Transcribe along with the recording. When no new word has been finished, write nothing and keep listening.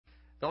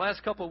The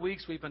last couple of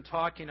weeks we've been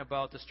talking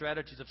about the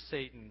strategies of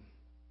Satan.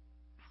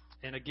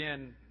 And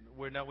again,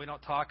 we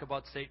don't talk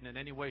about Satan in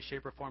any way,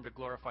 shape, or form to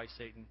glorify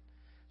Satan.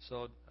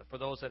 So for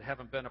those that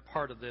haven't been a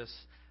part of this,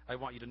 I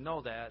want you to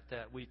know that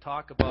we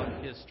talk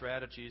about his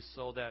strategies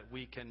so that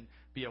we can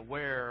be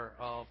aware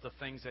of the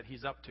things that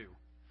he's up to.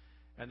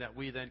 And that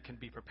we then can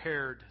be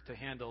prepared to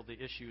handle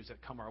the issues that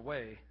come our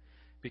way.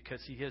 Because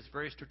he is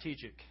very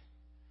strategic.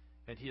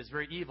 And he is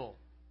very evil.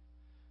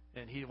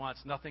 And he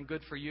wants nothing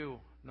good for you,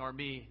 nor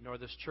me, nor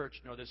this church,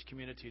 nor this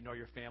community, nor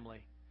your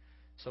family.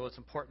 So it's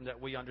important that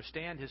we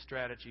understand his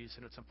strategies,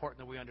 and it's important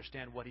that we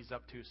understand what he's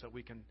up to so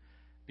we can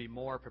be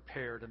more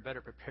prepared and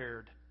better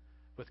prepared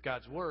with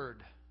God's Word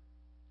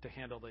to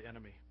handle the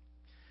enemy.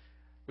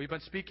 We've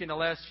been speaking the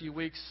last few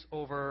weeks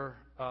over,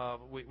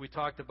 we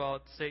talked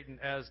about Satan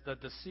as the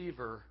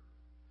deceiver.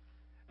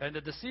 And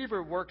the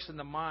deceiver works in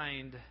the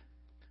mind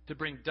to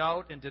bring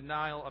doubt and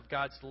denial of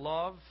God's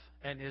love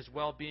and his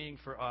well-being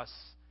for us,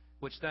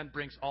 which then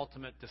brings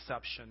ultimate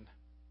deception.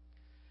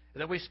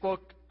 And then we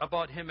spoke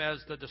about him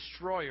as the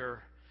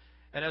destroyer.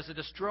 And as a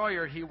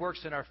destroyer, he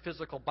works in our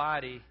physical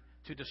body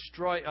to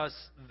destroy us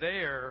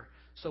there.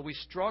 So we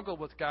struggle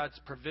with God's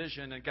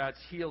provision and God's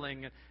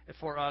healing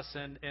for us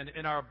and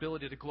in our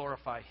ability to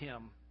glorify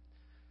him.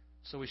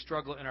 So we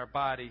struggle in our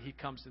body. He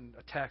comes and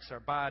attacks our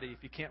body.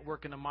 If he can't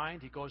work in the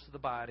mind, he goes to the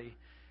body.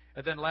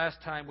 And then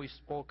last time we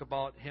spoke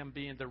about him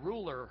being the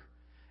ruler.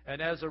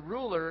 And as a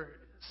ruler,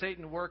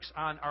 Satan works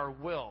on our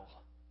will.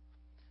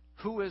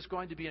 Who is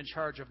going to be in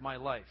charge of my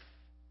life?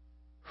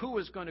 Who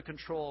is going to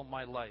control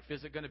my life?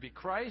 Is it going to be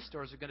Christ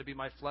or is it going to be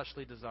my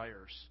fleshly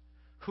desires?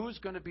 Who's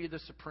going to be the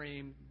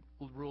supreme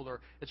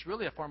ruler? It's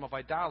really a form of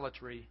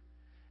idolatry,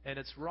 and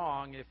it's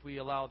wrong if we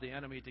allow the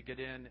enemy to get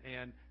in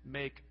and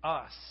make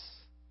us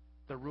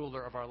the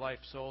ruler of our life.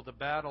 So the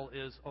battle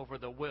is over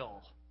the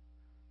will.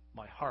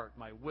 My heart,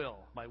 my will,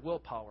 my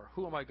willpower.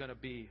 Who am I going to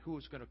be?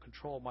 Who's going to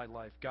control my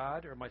life?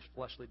 God or my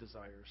fleshly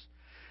desires?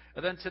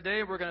 And then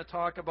today we're going to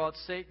talk about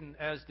Satan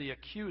as the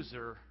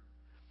accuser.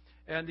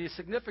 And the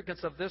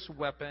significance of this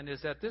weapon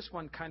is that this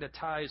one kind of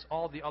ties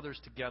all the others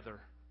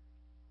together.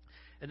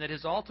 And that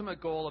his ultimate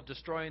goal of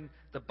destroying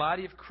the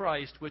body of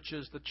Christ, which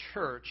is the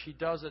church, he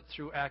does it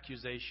through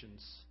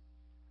accusations.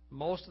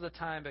 Most of the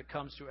time it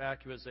comes through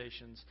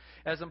accusations.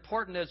 As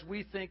important as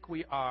we think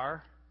we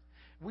are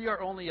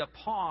only a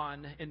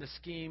pawn in the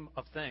scheme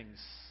of things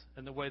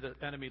and the way the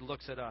enemy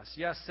looks at us.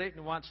 Yes,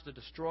 Satan wants to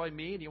destroy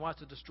me and he wants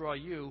to destroy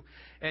you,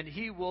 and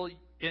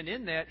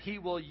in that he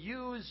will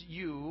use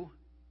you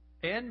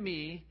and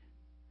me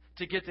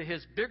to get to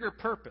his bigger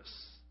purpose,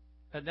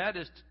 and that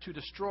is to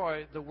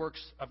destroy the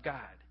works of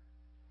God.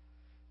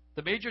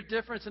 The major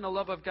difference in the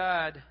love of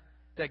God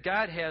that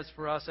God has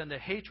for us and the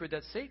hatred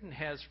that Satan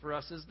has for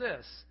us is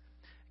this.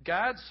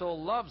 God so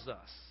loves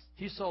us.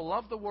 He so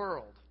loved the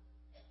world.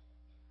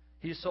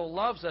 He so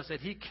loves us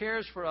that he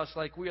cares for us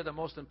like we are the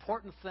most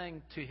important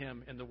thing to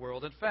him in the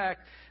world. In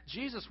fact,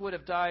 Jesus would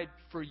have died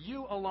for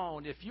you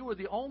alone. If you were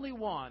the only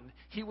one,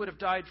 he would have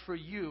died for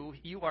you.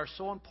 You are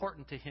so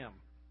important to him.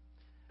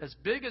 As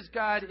big as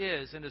God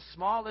is and as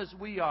small as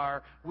we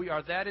are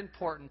that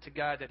important to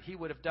God that he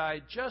would have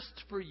died just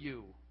for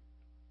you.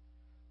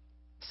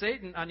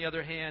 Satan, on the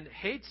other hand,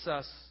 hates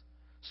us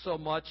so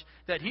much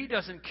that he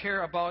doesn't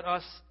care about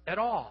us at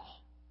all.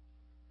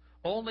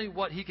 Only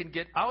what he can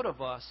get out of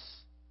us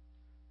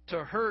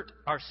to hurt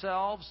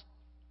ourselves,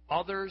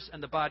 others,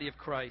 and the body of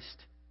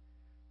Christ.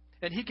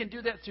 And he can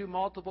do that through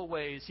multiple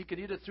ways. He can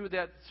either do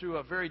that through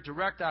a very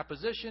direct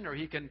opposition, or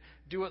he can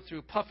do it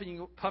through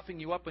puffing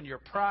you up in your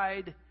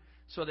pride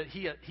so that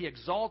he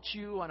exalts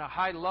you on a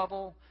high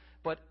level.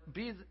 But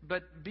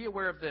be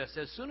aware of this.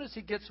 As soon as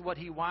he gets what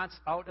he wants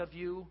out of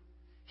you,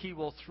 he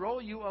will throw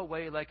you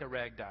away like a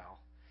rag doll.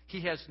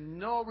 He has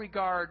no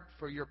regard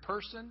for your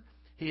person.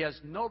 He has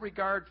no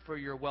regard for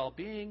your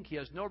well-being. He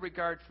has no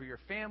regard for your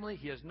family.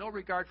 He has no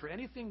regard for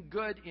anything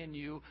good in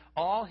you.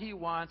 All he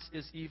wants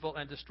is evil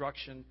and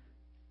destruction.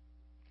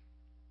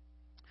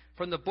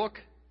 From the book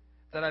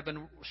that I've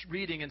been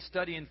reading and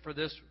studying for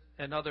this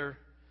and other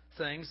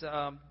things,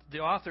 the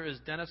author is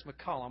Dennis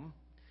McCullum,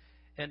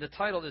 and the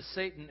title is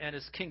Satan and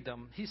His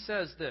Kingdom. He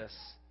says this.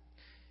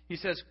 He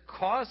says,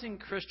 causing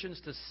Christians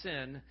to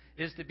sin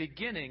is the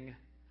beginning,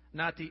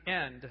 not the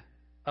end,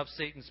 of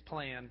Satan's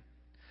plan.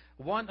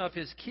 One of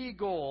his key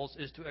goals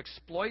is to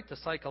exploit the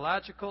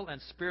psychological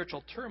and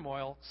spiritual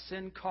turmoil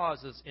sin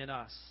causes in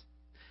us.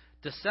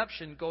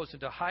 Deception goes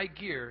into high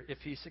gear if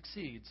he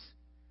succeeds.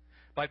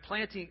 By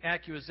planting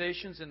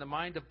accusations in the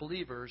mind of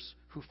believers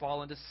who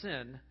fall into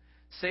sin,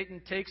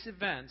 Satan takes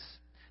events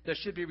that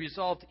should be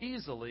resolved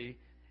easily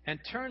and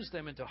turns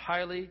them into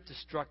highly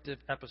destructive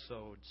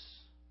episodes.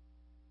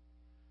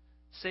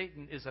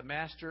 Satan is a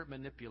master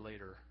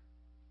manipulator,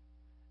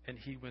 and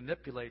he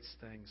manipulates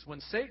things.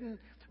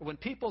 When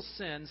people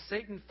sin,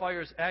 Satan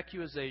fires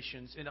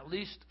accusations in at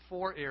least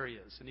 4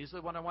 areas, and these are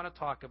the ones I want to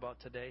talk about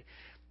today.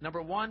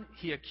 Number 1,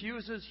 he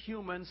accuses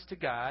humans to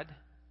God.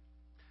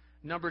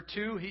 Number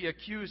 2, he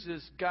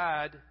accuses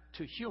God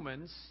to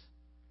humans.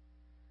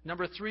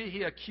 Number 3,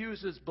 he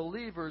accuses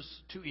believers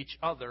to each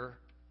other.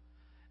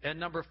 And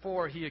number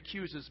 4, he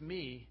accuses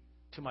me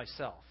to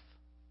myself.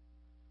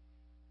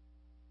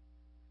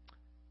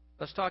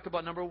 Let's talk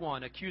about number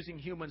 1, accusing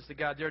humans to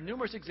God. There are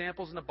numerous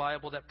examples in the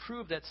Bible that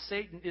prove that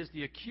Satan is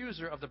the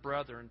accuser of the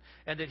brethren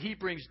and that he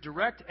brings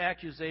direct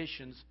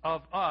accusations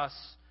of us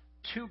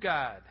to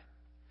God.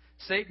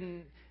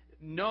 Satan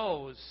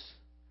knows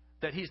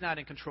that he's not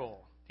in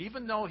control.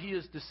 Even though he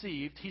is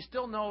deceived, he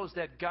still knows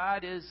that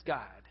God is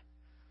God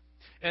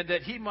and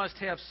that he must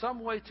have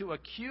some way to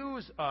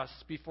accuse us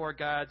before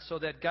God so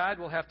that God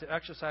will have to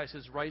exercise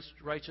his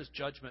righteous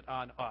judgment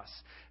on us.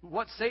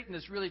 What Satan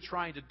is really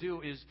trying to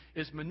do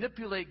is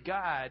manipulate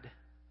God.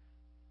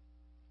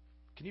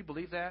 Can you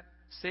believe that?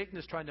 Satan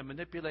is trying to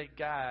manipulate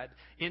God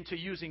into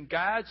using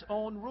God's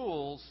own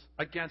rules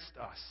against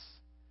us.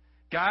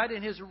 God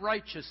in his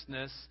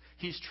righteousness,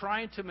 he's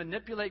trying to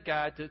manipulate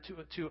God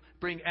to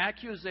bring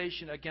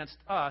accusation against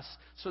us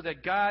so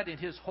that God in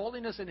his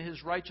holiness and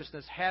his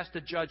righteousness has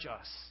to judge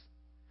us.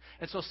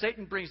 And so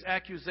Satan brings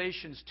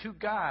accusations to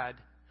God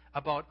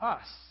about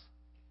us,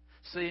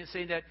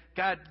 saying that,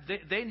 God,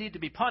 they need to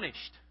be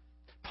punished.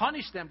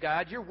 Punish them,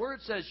 God. Your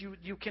word says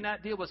you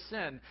cannot deal with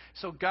sin.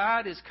 So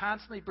God is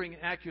constantly bringing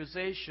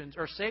accusations,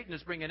 or Satan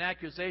is bringing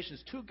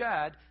accusations to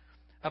God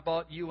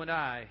about you and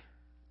I.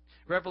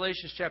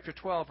 Revelation chapter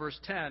 12, verse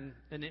 10,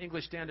 in the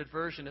English Standard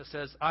Version, it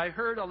says, I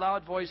heard a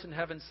loud voice in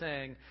heaven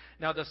saying,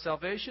 Now the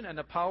salvation and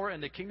the power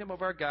and the kingdom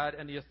of our God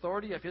and the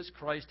authority of his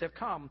Christ have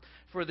come.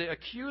 For the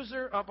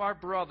accuser of our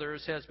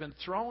brothers has been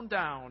thrown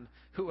down,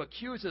 who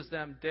accuses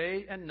them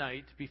day and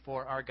night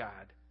before our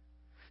God.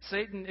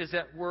 Satan is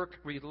at work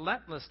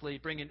relentlessly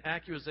bringing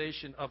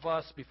accusation of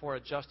us before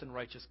a just and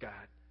righteous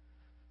God.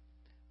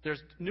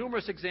 There's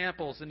numerous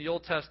examples in the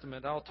Old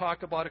Testament. I'll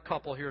talk about a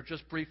couple here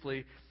just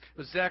briefly.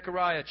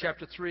 Zechariah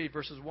chapter 3,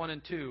 verses 1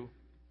 and 2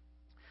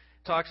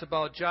 talks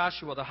about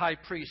Joshua, the high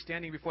priest,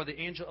 standing before the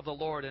angel of the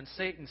Lord, and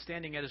Satan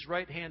standing at his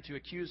right hand to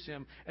accuse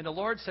him. And the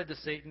Lord said to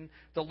Satan,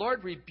 The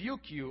Lord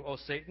rebuke you, O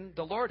Satan.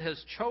 The Lord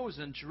has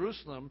chosen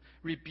Jerusalem.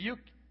 The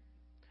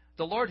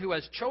Lord who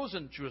has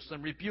chosen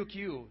Jerusalem rebuke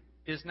you.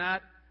 Is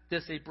not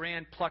this a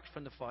brand plucked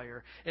from the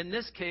fire? In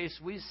this case,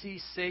 we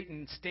see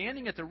Satan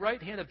standing at the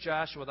right hand of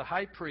Joshua, the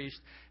high priest,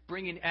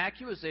 bringing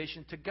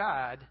accusation to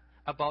God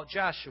about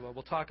Joshua.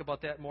 We'll talk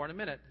about that more in a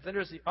minute. Then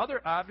there's the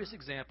other obvious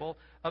example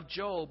of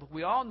Job.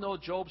 We all know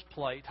Job's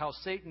plight, how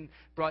Satan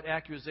brought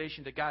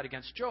accusation to God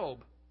against Job.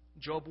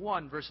 Job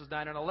 1, verses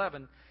 9 and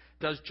 11.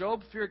 Does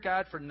Job fear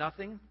God for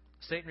nothing?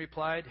 Satan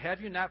replied,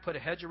 Have you not put a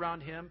hedge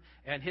around him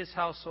and his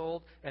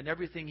household and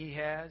everything he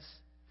has?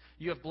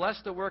 You have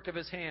blessed the work of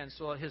his hands,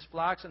 so that his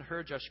flocks and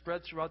herds are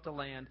spread throughout the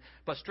land.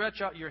 But stretch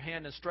out your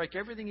hand and strike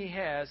everything he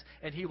has,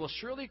 and he will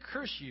surely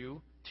curse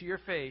you to your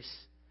face.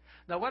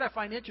 Now, what I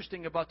find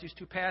interesting about these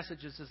two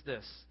passages is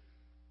this.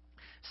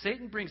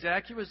 Satan brings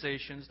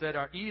accusations that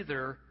are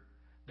either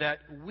that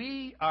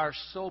we are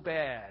so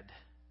bad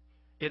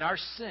in our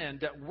sin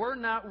that we're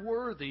not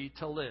worthy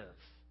to live.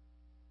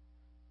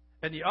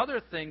 And the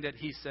other thing that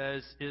he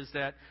says is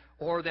that,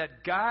 or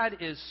that God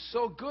is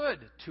so good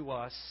to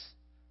us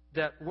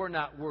that we're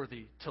not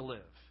worthy to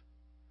live.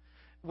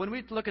 When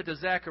we look at the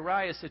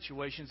Zechariah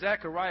situation,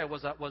 Zechariah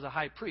was a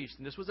high priest,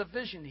 and this was a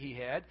vision he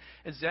had.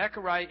 And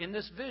Zechariah, in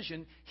this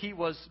vision, he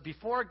was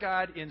before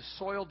God in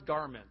soiled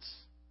garments,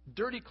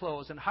 dirty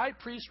clothes, and high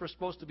priests were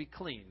supposed to be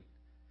clean.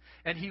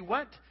 And he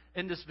went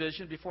in this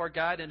vision before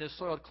God in his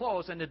soiled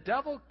clothes, and the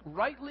devil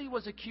rightly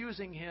was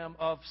accusing him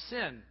of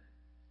sin.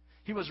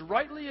 He was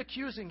rightly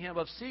accusing him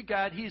of, see,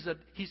 God, he's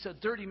a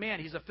dirty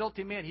man. He's a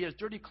filthy man. He has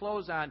dirty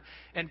clothes on.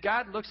 And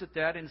God looks at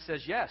that and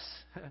says, yes,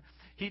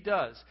 he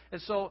does. And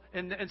so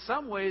in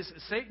some ways,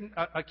 Satan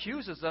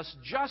accuses us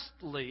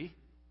justly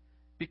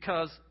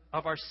because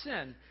of our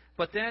sin.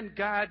 But then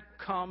God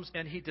comes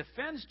and he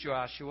defends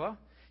Joshua.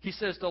 He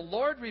says, The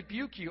Lord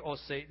rebuke you, O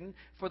Satan,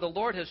 for the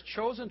Lord has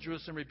chosen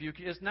Jerusalem to rebuke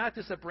you. Is not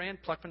this a brand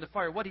plucked from the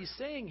fire? What he's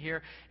saying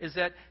here is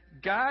that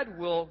God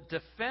will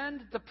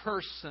defend the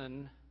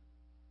person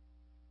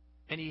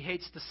and he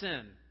hates the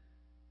sin.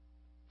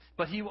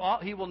 But he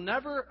will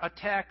never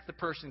attack the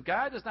person.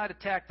 God does not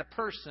attack the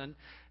person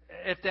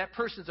if that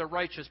person's a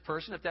righteous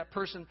person. If that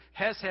person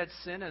has had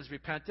sin and has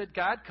repented,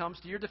 God comes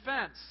to your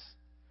defense.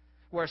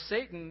 Where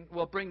Satan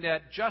will bring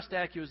that just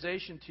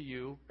accusation to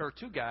you, or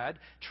to God,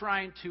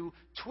 trying to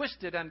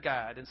twist it on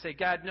God and say,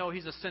 God, no,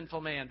 he's a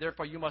sinful man,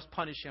 therefore you must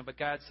punish him. But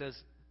God says,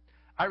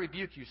 I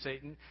rebuke you,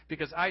 Satan,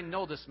 because I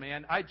know this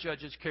man. I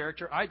judge his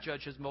character. I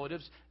judge his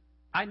motives.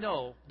 I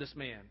know this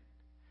man.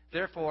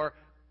 Therefore,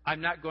 I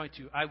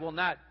will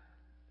not.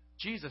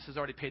 Jesus has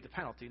already paid the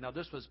penalty. Now,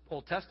 this was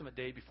Old Testament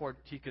day before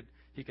he could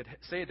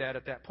say that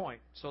at that point.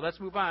 So let's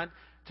move on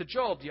to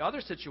Job. The other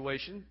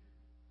situation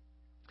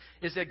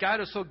is that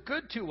God is so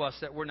good to us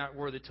that we're not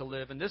worthy to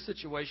live. In this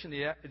situation,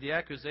 the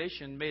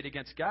accusation made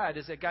against God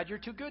is that, God, you're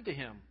too good to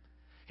him.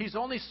 He's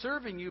only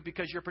serving you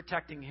because you're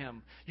protecting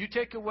him. You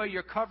take away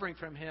your covering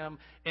from him,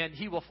 and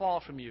he will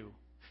fall from you.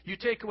 You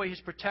take away his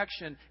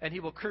protection, and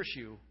he will curse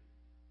you.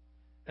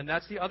 And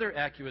that's the other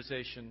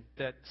accusation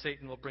that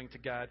Satan will bring to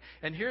God.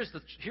 And here's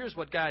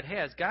what God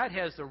has. God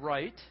has the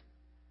right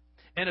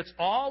And it's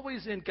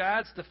always in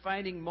God's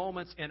defining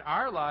moments in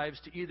our lives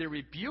to either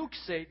rebuke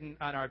Satan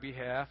on our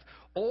behalf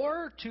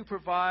or to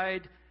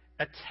provide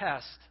a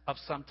test of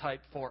some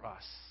type for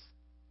us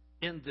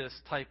in this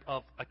type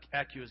of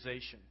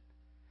accusation.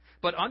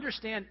 But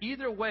understand,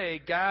 either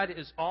way, God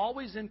is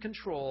always in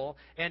control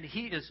and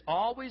He is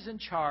always in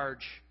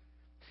charge.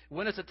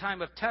 When it's a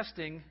time of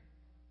testing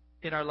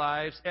in our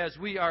lives, as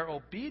we are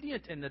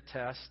obedient in the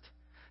test,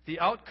 the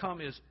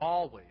outcome is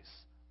always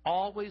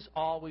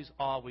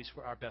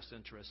for our best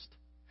interest.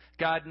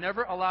 God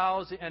never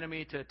allows the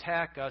enemy to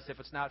attack us if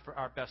it's not for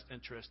our best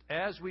interest.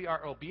 As we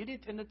are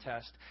obedient in the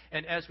test,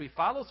 and as we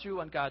follow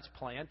through on God's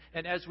plan,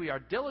 and as we are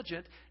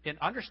diligent in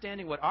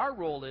understanding what our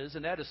role is,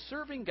 and that is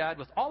serving God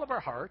with all of our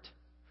heart,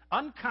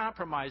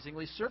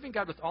 uncompromisingly serving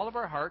God with all of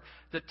our heart,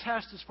 the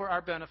test is for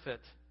our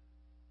benefit.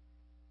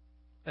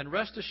 And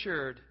rest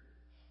assured,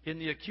 in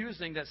the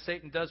accusing that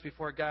Satan does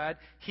before God,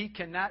 he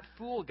cannot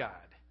fool God.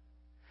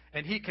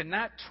 And he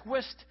cannot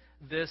twist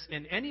this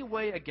in any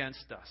way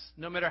against us.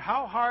 No matter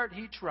how hard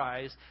he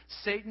tries,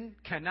 Satan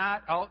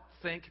cannot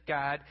outthink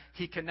God.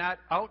 He cannot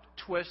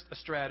out-twist a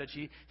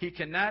strategy. He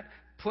cannot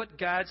put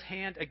God's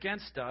hand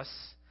against us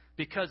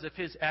because of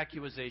his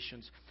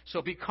accusations.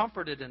 So be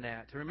comforted in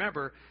that.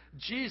 Remember,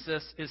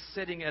 Jesus is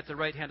sitting at the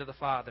right hand of the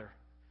Father.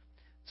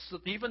 So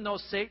even though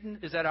Satan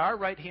is at our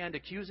right hand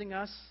accusing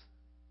us,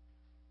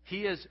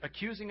 he is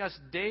accusing us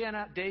day in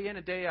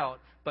and day out.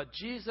 But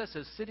Jesus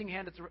is sitting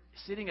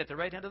at the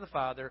right hand of the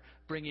Father,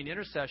 bringing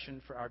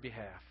intercession for our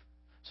behalf.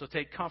 So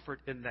take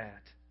comfort in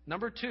that.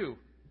 Number 2,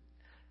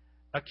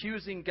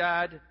 accusing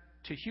God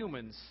to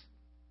humans.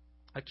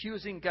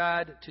 Accusing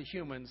God to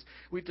humans.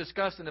 We've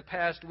discussed in the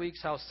past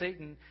weeks how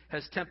Satan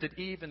has tempted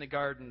Eve in the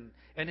garden.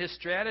 And his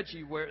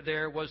strategy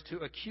there was to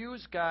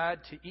accuse God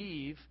to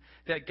Eve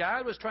that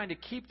God was trying to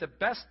keep the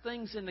best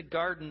things in the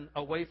garden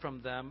away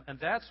from them. And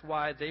that's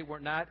why they were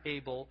not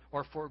able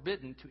or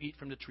forbidden to eat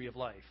from the tree of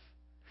life.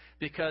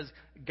 Because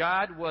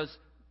God was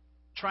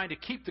trying to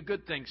keep the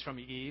good things from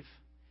you, Eve.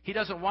 He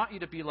doesn't want you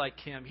to be like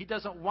him. He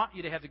doesn't want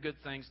you to have the good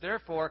things.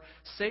 Therefore,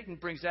 Satan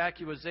brings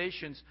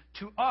accusations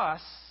to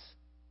us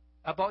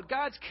about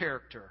God's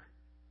character.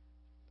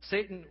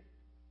 Satan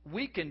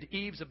weakened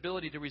Eve's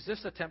ability to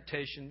resist the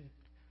temptation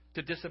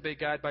to disobey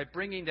God by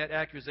bringing that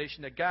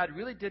accusation that God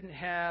really didn't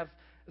have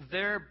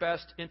their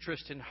best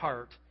interest in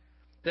heart,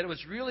 that it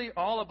was really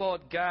all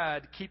about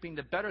God keeping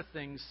the better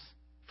things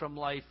from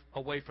life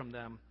away from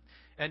them.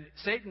 And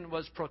Satan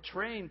was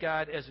portraying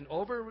God as an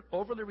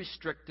overly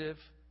restrictive,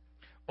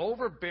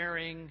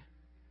 overbearing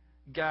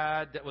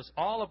God that was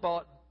all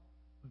about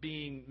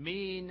being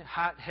mean,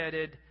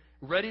 hot-headed,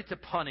 ready to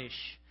punish,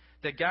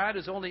 that God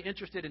is only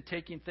interested in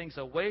taking things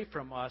away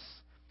from us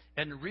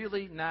and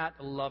really not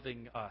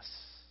loving us.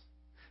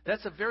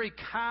 That's a very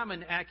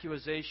common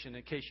accusation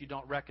in case you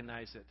don't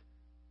recognize it.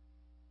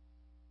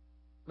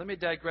 Let me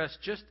digress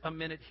just a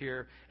minute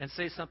here and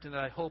say something that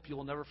I hope you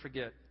will never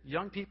forget.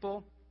 Young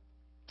people,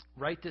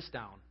 write this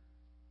down.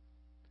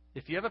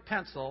 If you have a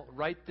pencil,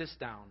 write this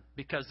down,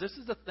 because this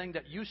is the thing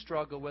that you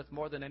struggle with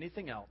more than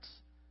anything else,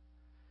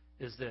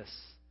 is this.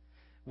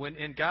 When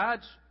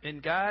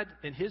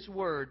in His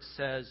Word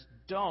says,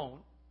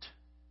 don't,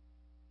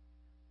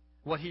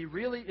 what He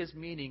really is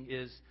meaning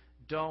is,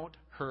 don't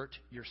hurt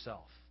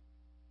yourself.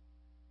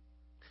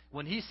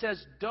 When He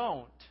says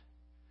don't,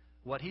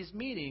 what He's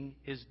meaning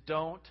is,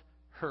 don't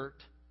hurt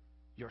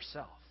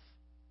yourself.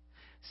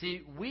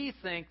 See, we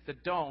think the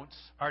don'ts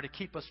are to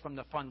keep us from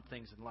the fun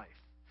things in life.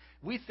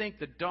 We think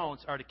the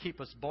don'ts are to keep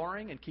us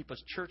boring and keep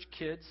us church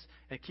kids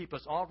and keep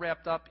us all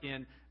wrapped up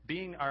in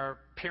being our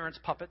parents'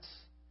 puppets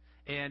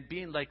and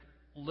being like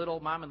little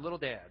mom and little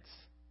dads.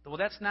 Well,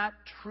 that's not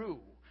true.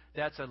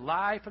 That's a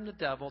lie from the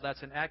devil.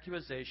 That's an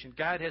accusation.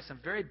 God has some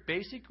very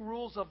basic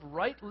rules of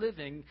right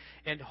living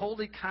and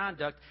holy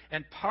conduct,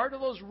 and part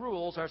of those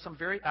rules are some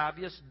very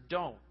obvious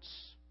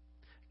don'ts.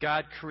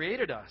 God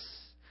created us,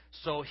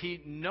 so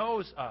He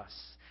knows us,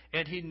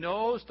 and He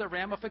knows the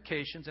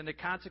ramifications and the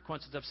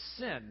consequences of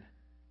sin.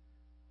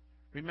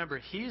 Remember,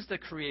 He's the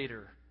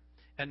creator,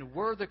 and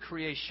we're the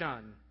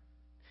creation.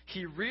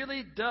 He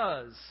really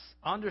does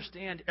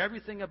understand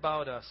everything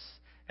about us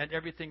and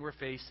everything we're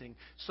facing.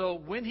 So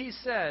when He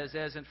says,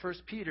 as in 1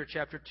 Peter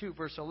chapter 2,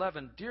 verse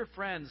 11, "Dear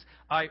friends,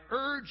 I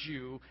urge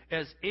you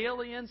as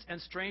aliens and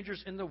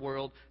strangers in the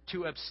world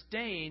to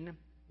abstain,"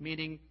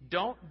 meaning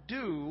don't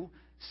do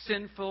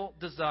sinful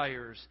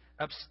desires.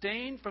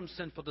 Abstain from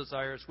sinful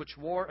desires which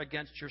war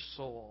against your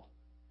soul.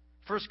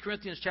 1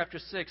 Corinthians chapter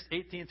 6,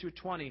 18 through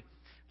 20.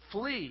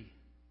 "Flee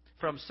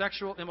from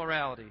sexual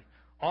immorality.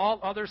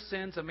 All other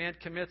sins a man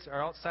commits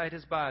are outside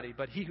his body,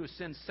 but he who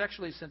sins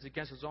sexually sins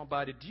against his own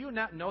body. Do you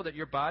not know that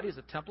your body is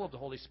a temple of the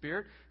Holy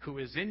Spirit, who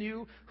is in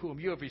you, whom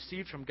you have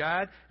received from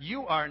God?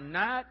 You are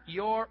not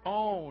your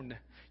own.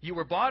 You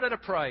were bought at a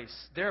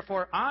price.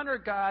 Therefore, honor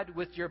God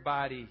with your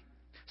body."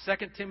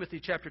 2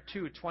 Timothy chapter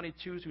 2,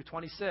 22 through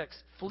 26.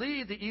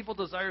 Flee the evil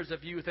desires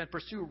of youth and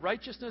pursue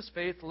righteousness,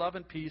 faith, love,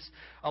 and peace,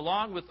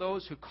 along with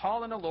those who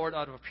call on the Lord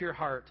out of a pure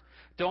heart.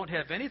 Don't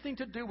have anything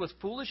to do with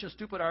foolish and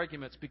stupid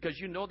arguments, because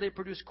you know they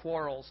produce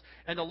quarrels.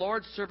 And the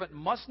Lord's servant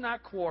must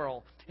not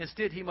quarrel.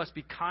 Instead, he must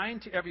be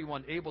kind to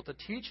everyone, able to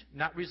teach,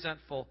 not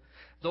resentful.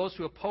 Those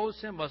who oppose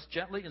him must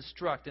gently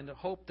instruct in the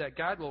hope that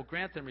God will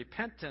grant them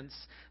repentance,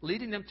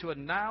 leading them to a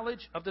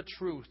knowledge of the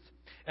truth,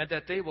 and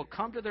that they will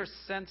come to their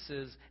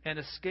senses and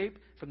escape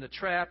from the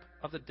trap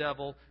of the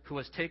devil who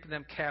has taken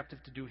them captive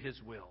to do his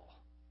will.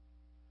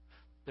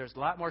 There's a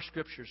lot more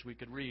scriptures we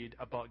could read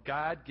about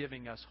God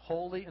giving us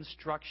holy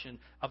instruction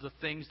of the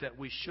things that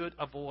we should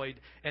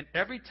avoid. And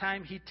every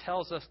time he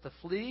tells us to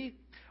flee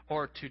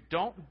or to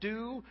don't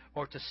do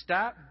or to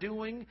stop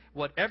doing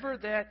whatever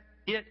that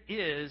it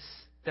is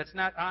that's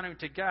not honoring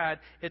to God,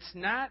 it's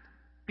not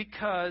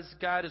because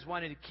God is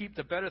wanting to keep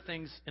the better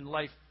things in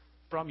life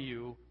from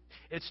you.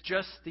 It's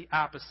just the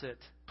opposite.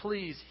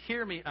 Please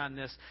hear me on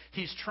this.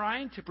 He's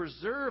trying to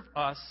preserve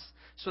us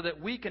so that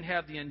we can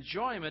have the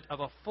enjoyment of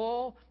a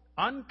full,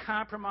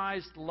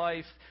 uncompromised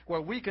life where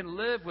we can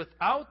live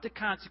without the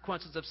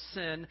consequences of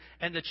sin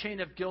and the chain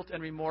of guilt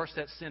and remorse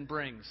that sin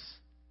brings.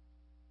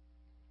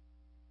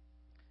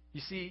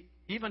 You see,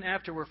 even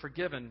after we're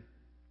forgiven,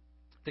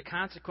 the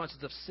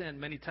consequences of sin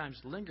many times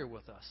linger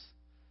with us,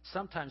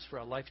 sometimes for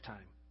a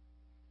lifetime.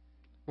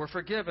 We're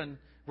forgiven,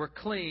 we're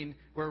clean,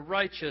 we're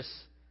righteous,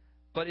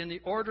 but in the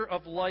order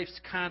of life's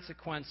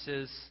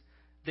consequences,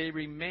 they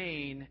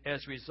remain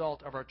as a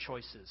result of our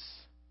choices.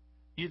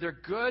 Either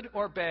good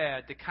or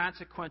bad, the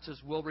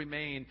consequences will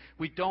remain.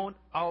 We don't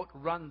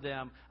outrun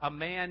them. A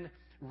man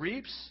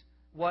reaps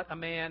what a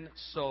man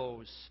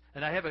sows.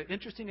 And I have an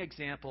interesting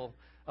example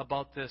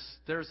about this.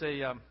 There's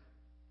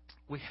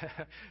we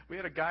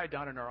had a guy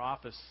down in our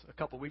office a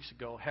couple weeks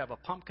ago have a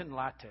pumpkin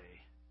latte.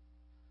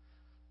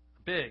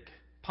 Big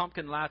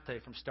pumpkin latte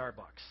from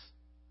Starbucks.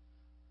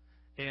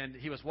 And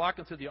he was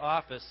walking through the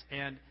office,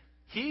 and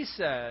he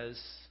says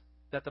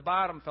that the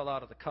bottom fell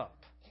out of the cup.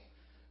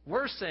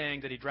 We're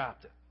saying that he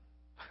dropped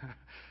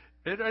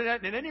it.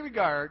 In any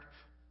regard,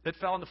 it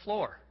fell on the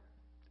floor.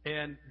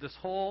 And this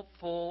whole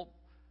full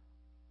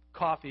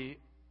coffee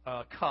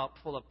cup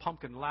full of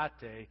pumpkin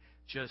latte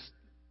just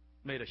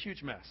made a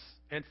huge mess.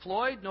 And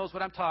Floyd knows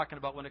what I'm talking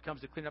about when it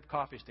comes to cleaning up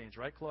coffee stains,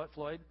 right,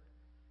 Floyd?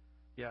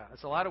 Yeah,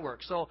 it's a lot of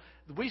work. So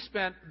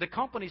the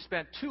company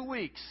spent 2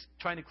 weeks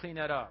trying to clean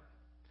that up.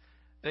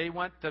 They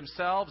went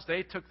themselves.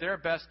 They took their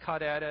best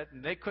cut at it,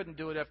 and they couldn't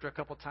do it after a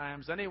couple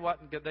times. Then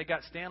they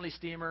got Stanley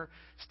Steamer.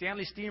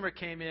 Stanley Steamer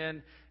came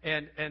in,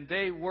 and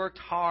they worked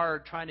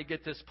hard trying to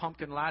get this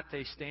pumpkin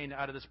latte stain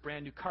out of this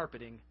brand new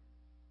carpeting.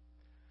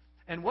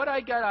 And what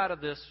I got out of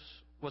this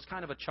was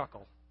kind of a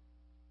chuckle,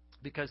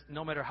 because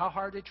no matter how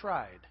hard they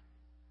tried,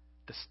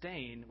 the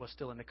stain was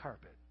still in the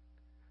carpet.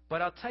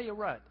 But I'll tell you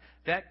what,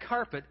 that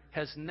carpet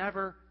has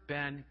never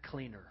been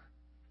cleaner.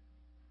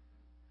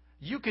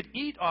 You could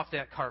eat off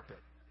that carpet.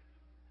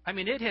 I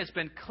mean, it has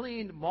been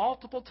cleaned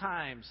multiple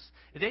times.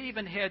 They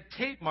even had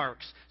tape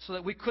marks so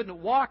that we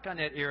couldn't walk on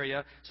that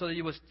area, so that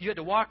you had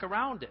to walk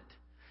around it.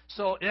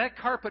 So that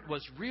carpet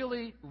was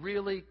really,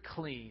 really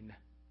clean.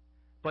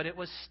 But it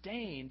was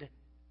stained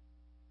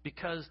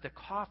because the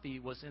coffee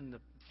was in the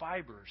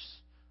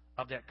fibers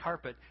of that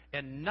carpet,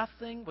 and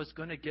nothing was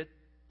going to get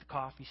the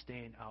coffee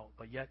stain out,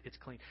 but yet it's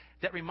clean.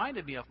 That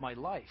reminded me of my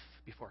life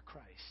before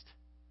Christ.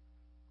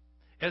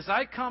 As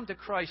I come to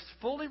Christ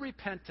fully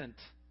repentant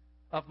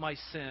of my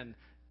sin,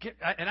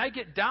 and I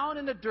get down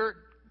in the dirt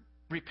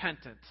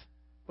repentant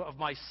of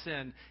my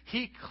sin,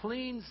 He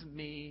cleans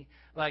me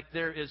like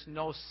there is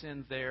no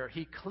sin there.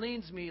 He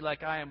cleans me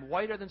like I am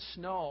whiter than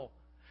snow.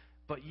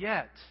 But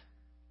yet,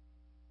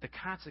 the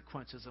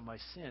consequences of my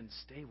sin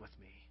stay with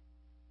me.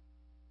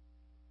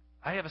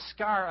 I have a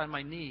scar on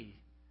my knee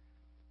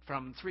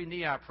from 3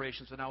 knee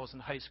operations when I was in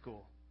high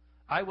school.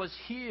 I was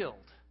healed.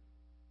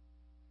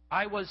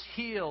 I was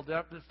healed.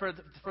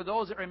 For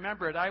those that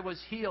remember it, I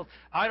was healed.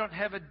 I don't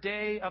have a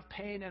day of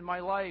pain in my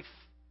life.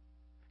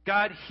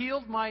 God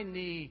healed my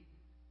knee,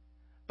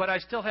 but I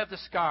still have the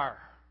scar.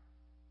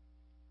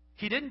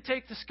 He didn't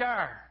take the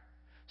scar,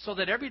 so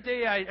that every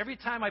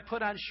time I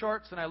put on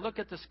shorts and I look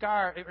at the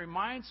scar, it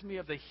reminds me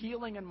of the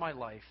healing in my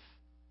life.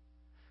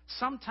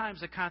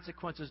 Sometimes the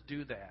consequences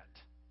do that.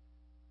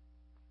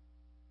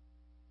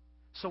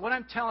 So what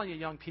I'm telling you,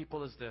 young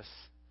people, is this.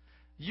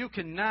 You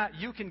can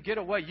get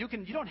away. You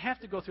don't have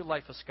to go through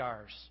life with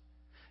scars.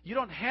 You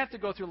don't have to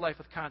go through life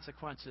with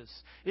consequences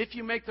if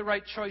you make the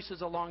right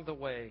choices along the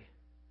way.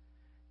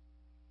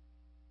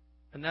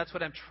 And that's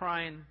what I'm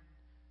trying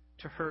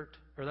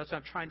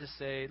to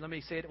say. Let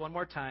me say it one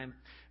more time.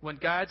 When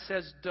God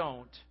says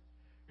don't,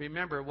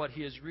 remember what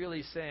He is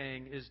really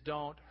saying is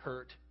don't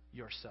hurt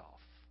yourself.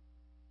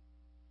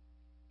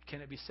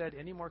 Can it be said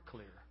any more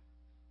clear?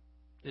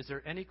 Is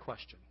there any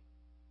question?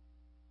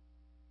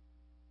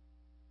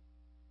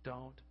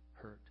 Don't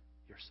hurt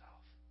yourself.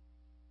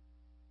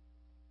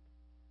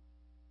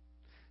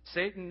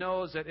 Satan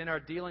knows that in our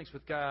dealings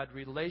with God,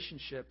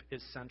 relationship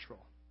is central.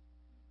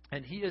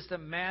 And he is the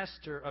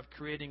master of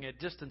creating a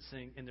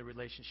distancing in the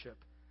relationship.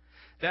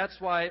 That's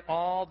why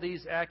all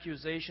these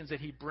accusations that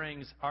he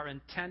brings are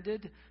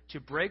intended to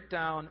break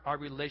down our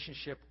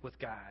relationship with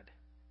God.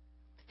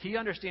 He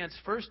understands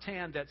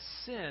firsthand that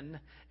sin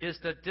is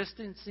the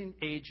distancing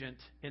agent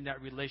in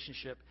that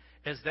relationship,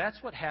 as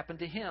that's what happened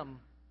to him.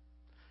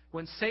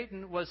 When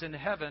Satan was in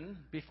heaven,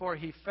 before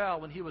he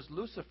fell, when he was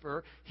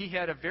Lucifer, he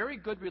had a very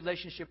good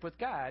relationship with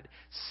God.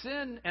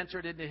 Sin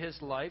entered into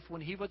his life when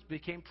he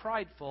became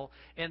prideful,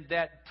 and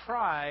that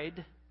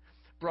pride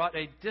brought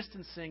a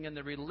distancing in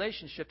the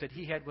relationship that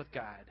he had with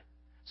God.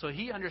 So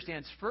he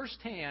understands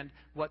firsthand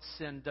what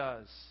sin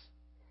does.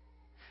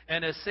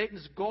 And as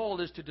Satan's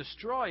goal is to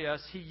destroy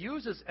us, he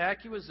uses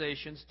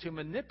accusations to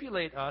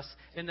manipulate us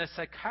in the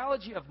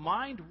psychology of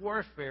mind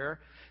warfare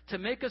to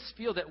make us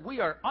feel that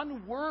we are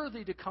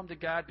unworthy to come to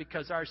God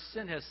because our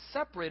sin has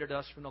separated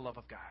us from the love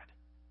of God.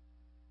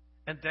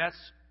 And that's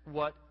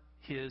what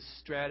his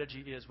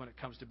strategy is when it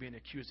comes to being an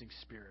accusing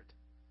spirit.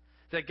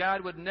 That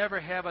God would never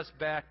have us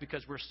back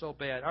because we're so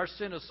bad. Our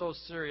sin is so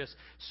serious,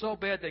 so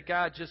bad that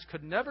God just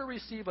could never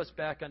receive us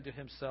back unto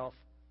himself.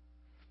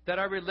 That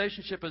our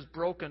relationship is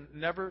broken,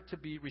 never to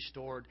be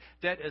restored.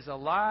 That is a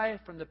lie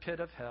from the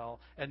pit of hell,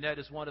 and that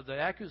is one of the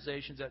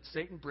accusations that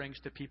Satan brings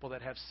to people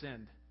that have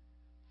sinned.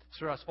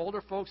 So us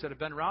older folks that have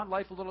been around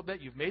life a little bit,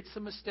 you've made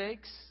some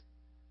mistakes.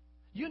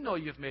 You know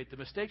you've made the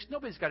mistakes.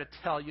 Nobody's got to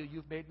tell you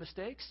you've made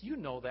mistakes. You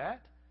know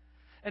that.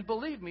 And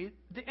believe me,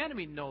 the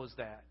enemy knows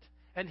that.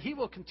 And he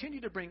will continue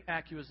to bring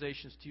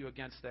accusations to you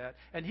against that,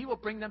 and he will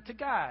bring them to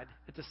God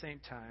at the same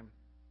time.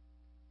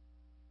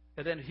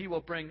 And then he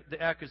will bring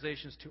the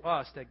accusations to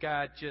us that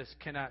God just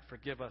cannot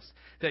forgive us.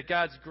 That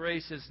God's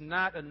grace is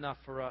not enough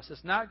for us.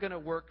 It's not going to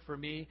work for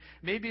me.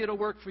 Maybe it'll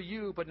work for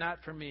you, but not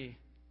for me.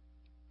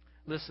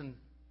 Listen,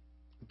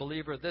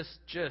 believer, this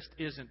just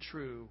isn't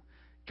true.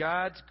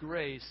 God's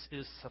grace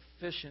is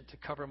sufficient to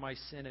cover my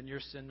sin and your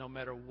sin no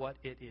matter what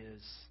it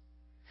is.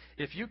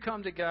 If you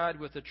come to God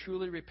with a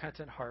truly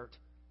repentant heart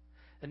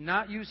and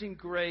not using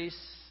grace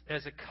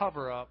as a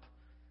cover-up,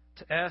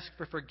 to ask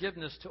for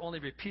forgiveness to only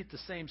repeat the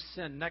same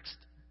sin next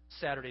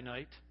Saturday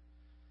night,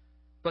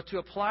 but to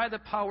apply the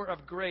power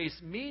of grace,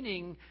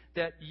 meaning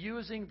that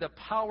using the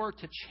power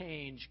to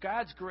change.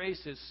 God's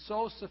grace is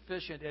so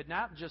sufficient. It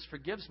not just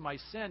forgives my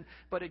sin,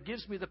 but it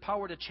gives me the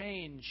power to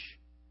change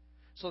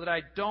so that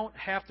I don't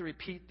have to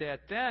repeat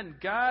that. Then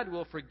God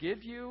will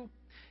forgive you,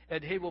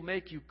 and he will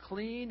make you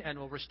clean and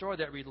will restore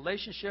that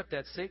relationship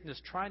that Satan is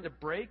trying to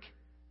break,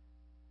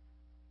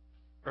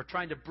 or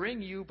trying to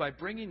bring you by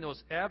bringing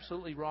those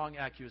absolutely wrong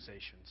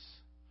accusations.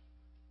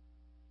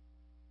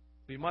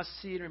 We must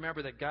see and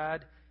remember that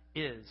God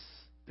is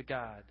the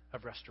God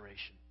of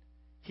restoration.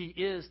 He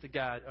is the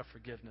God of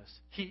forgiveness.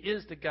 He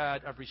is the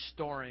God of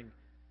restoring.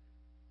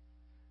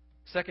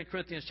 2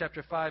 Corinthians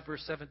chapter 5,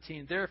 verse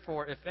 17,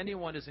 therefore, if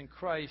anyone is in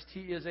Christ,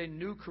 he is a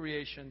new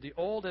creation. The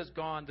old has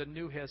gone, the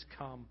new has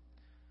come.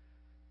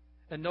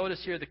 And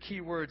notice here the key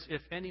words,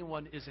 if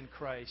anyone is in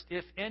Christ.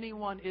 If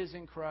anyone is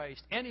in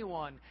Christ.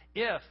 Anyone,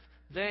 if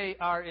they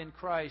are in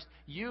Christ,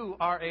 you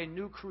are a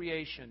new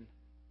creation.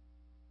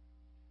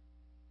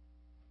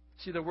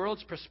 See, the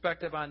world's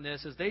perspective on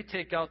this is they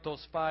take out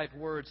those 5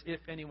 words, if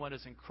anyone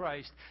is in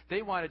Christ.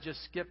 They want to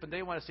just skip and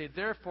they want to say,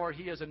 therefore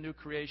he is a new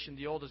creation,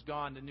 the old is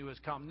gone, the new has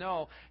come.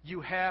 No,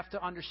 you have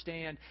to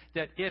understand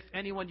that if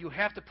anyone, you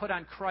have to put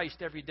on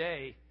Christ every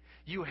day.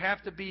 You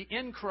have to be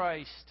in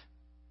Christ.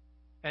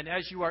 And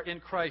as you are in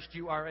Christ,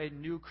 you are a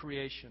new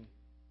creation.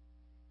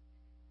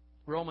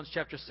 Romans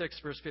chapter 6,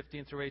 verse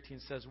 15 through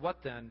 18 says, what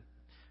then?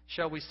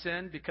 Shall we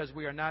sin because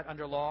we are not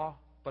under law,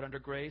 but under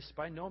grace?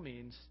 By no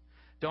means.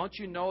 Don't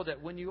you know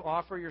that when you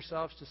offer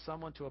yourselves to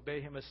someone to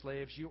obey him as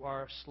slaves, you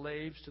are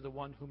slaves to the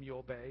one whom you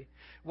obey?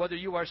 Whether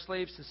you are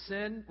slaves to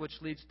sin, which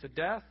leads to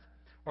death,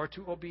 or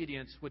to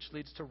obedience, which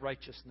leads to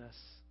righteousness.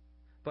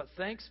 But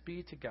thanks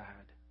be to God,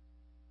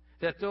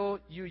 that though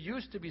you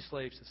used to be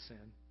slaves to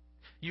sin,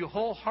 you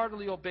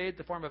wholeheartedly obeyed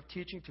the form of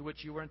teaching to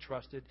which you were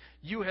entrusted.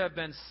 You have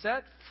been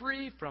set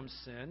free from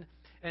sin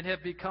and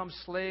have become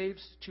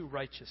slaves to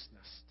righteousness.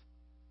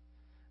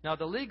 Now,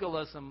 the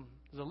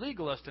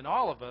legalist in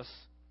all of us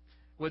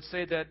would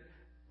say that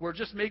we're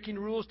just making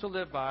rules to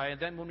live by, and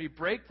then when we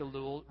break the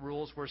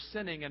rules, we're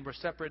sinning and we're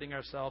separating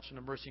ourselves from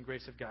the mercy and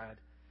grace of God.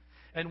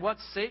 And what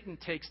Satan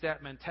takes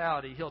that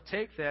mentality, he'll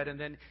take that and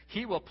then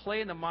he will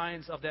play in the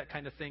minds of that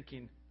kind of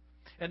thinking.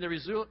 And the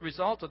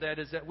result of that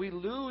is that we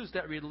lose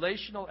that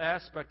relational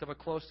aspect of a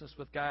closeness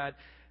with God.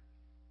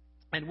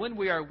 And when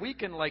we are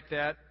weakened like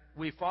that,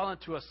 we fall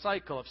into a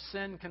cycle of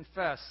sin,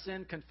 confess,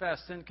 sin,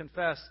 confess, sin,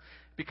 confess,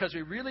 because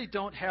we really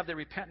don't have the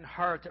repentant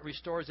heart that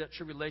restores that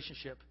true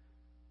relationship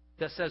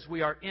that says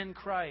we are in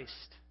Christ.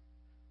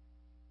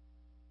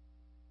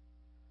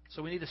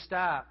 So we need to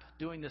stop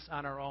doing this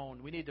on our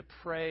own. We need to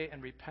pray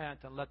and repent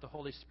and let the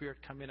Holy Spirit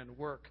come in and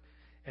work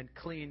and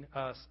clean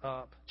us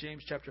up.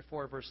 James chapter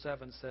 4, verse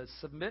 7 says,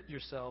 submit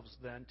yourselves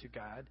then to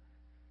God.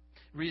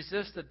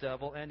 Resist the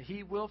devil, and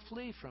he will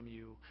flee from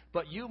you.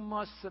 But you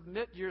must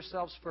submit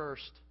yourselves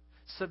first.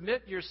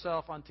 Submit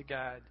yourself unto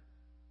God.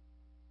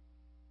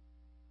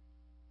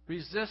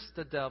 Resist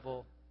the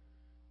devil,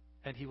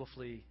 and he will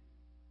flee.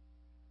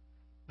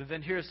 But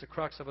then here's the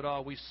crux of it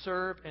all. We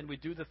serve and we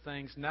do the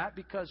things not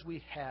because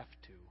we have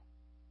to,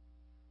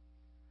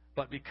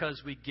 but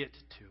because we get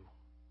to.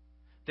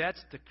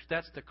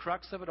 That's the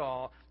crux of it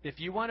all. If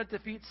you want to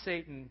defeat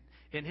Satan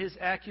in his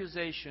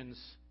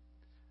accusations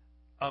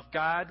of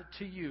God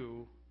to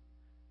you,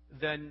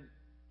 then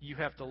you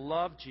have to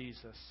love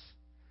Jesus.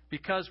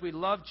 Because we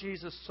love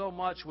Jesus so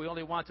much, we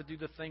only want to do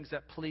the things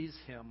that please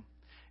him.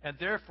 And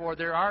therefore,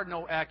 there are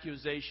no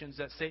accusations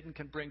that Satan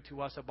can bring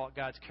to us about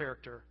God's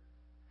character.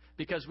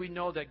 Because we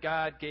know that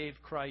God gave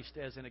Christ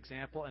as an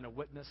example and a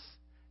witness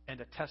and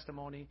a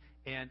testimony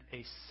and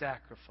a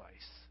sacrifice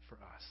for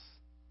us.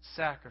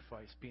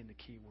 Sacrifice being the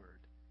key word.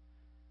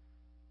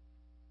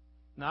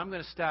 Now I'm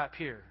going to stop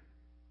here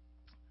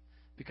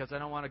because I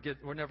don't want to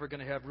we're never going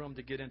to have room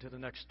to get into the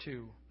next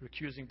two,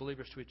 accusing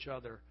believers to each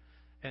other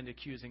and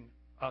accusing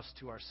us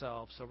to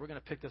ourselves. So we're going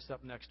to pick this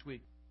up next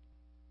week.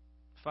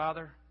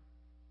 Father,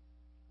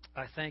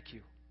 I thank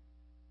you.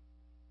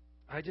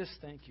 I just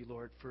thank you,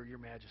 Lord, for your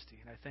majesty,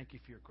 and I thank you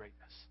for your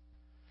greatness.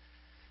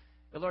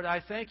 And Lord,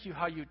 I thank you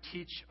how you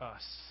teach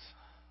us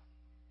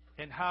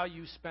and how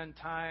you spend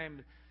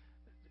time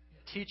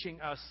teaching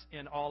us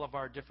in all of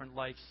our different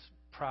life's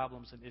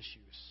problems and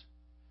issues.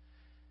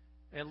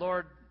 And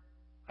Lord,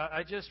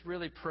 I just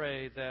really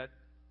pray that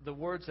the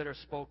words that are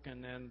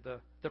spoken and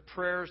the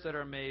prayers that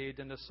are made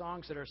and the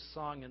songs that are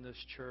sung in this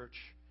church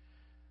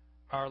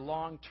are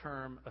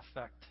long-term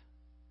effect.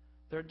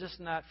 They're just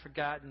not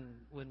forgotten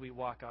when we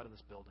walk out of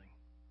this building.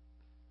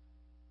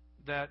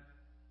 That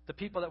the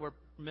people that were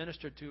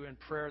ministered to in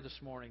prayer this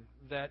morning,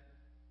 that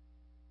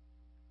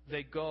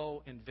they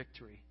go in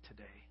victory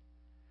today.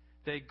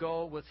 They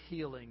go with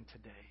healing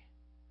today.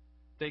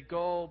 They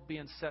go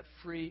being set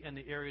free in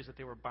the areas that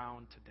they were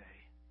bound today.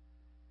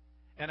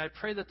 And I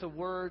pray that the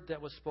word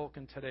that was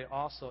spoken today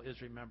also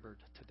is remembered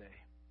today.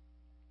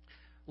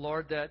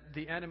 Lord, that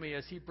the enemy,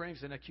 as he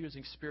brings an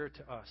accusing spirit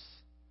to us,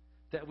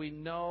 that we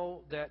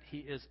know that he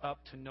is up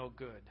to no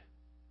good.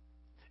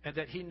 And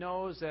that he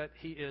knows that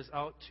he is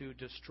out to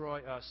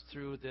destroy us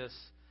through this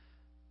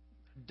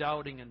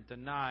doubting and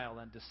denial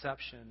and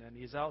deception. And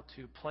he's out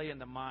to play in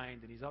the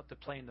mind, and he's out to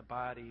play in the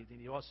body,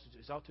 and he also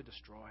is out to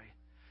destroy.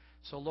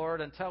 So,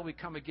 Lord, until we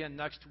come again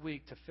next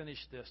week to finish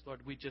this, Lord,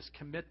 we just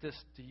commit this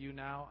to you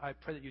now. I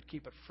pray that you'd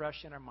keep it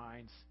fresh in our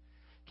minds,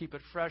 keep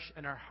it fresh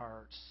in our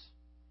hearts.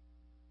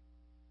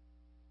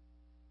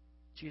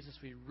 Jesus,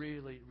 we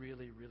really,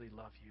 really, really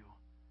love you.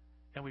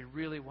 And we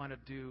really want to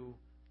do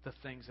the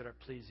things that are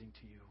pleasing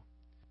to you.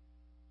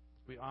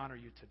 We honor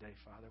you today,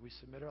 Father. We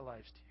submit our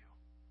lives to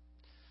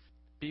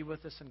you. Be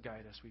with us and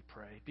guide us, we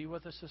pray. Be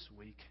with us this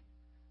week.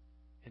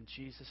 In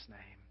Jesus'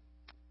 name,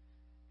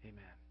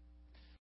 amen.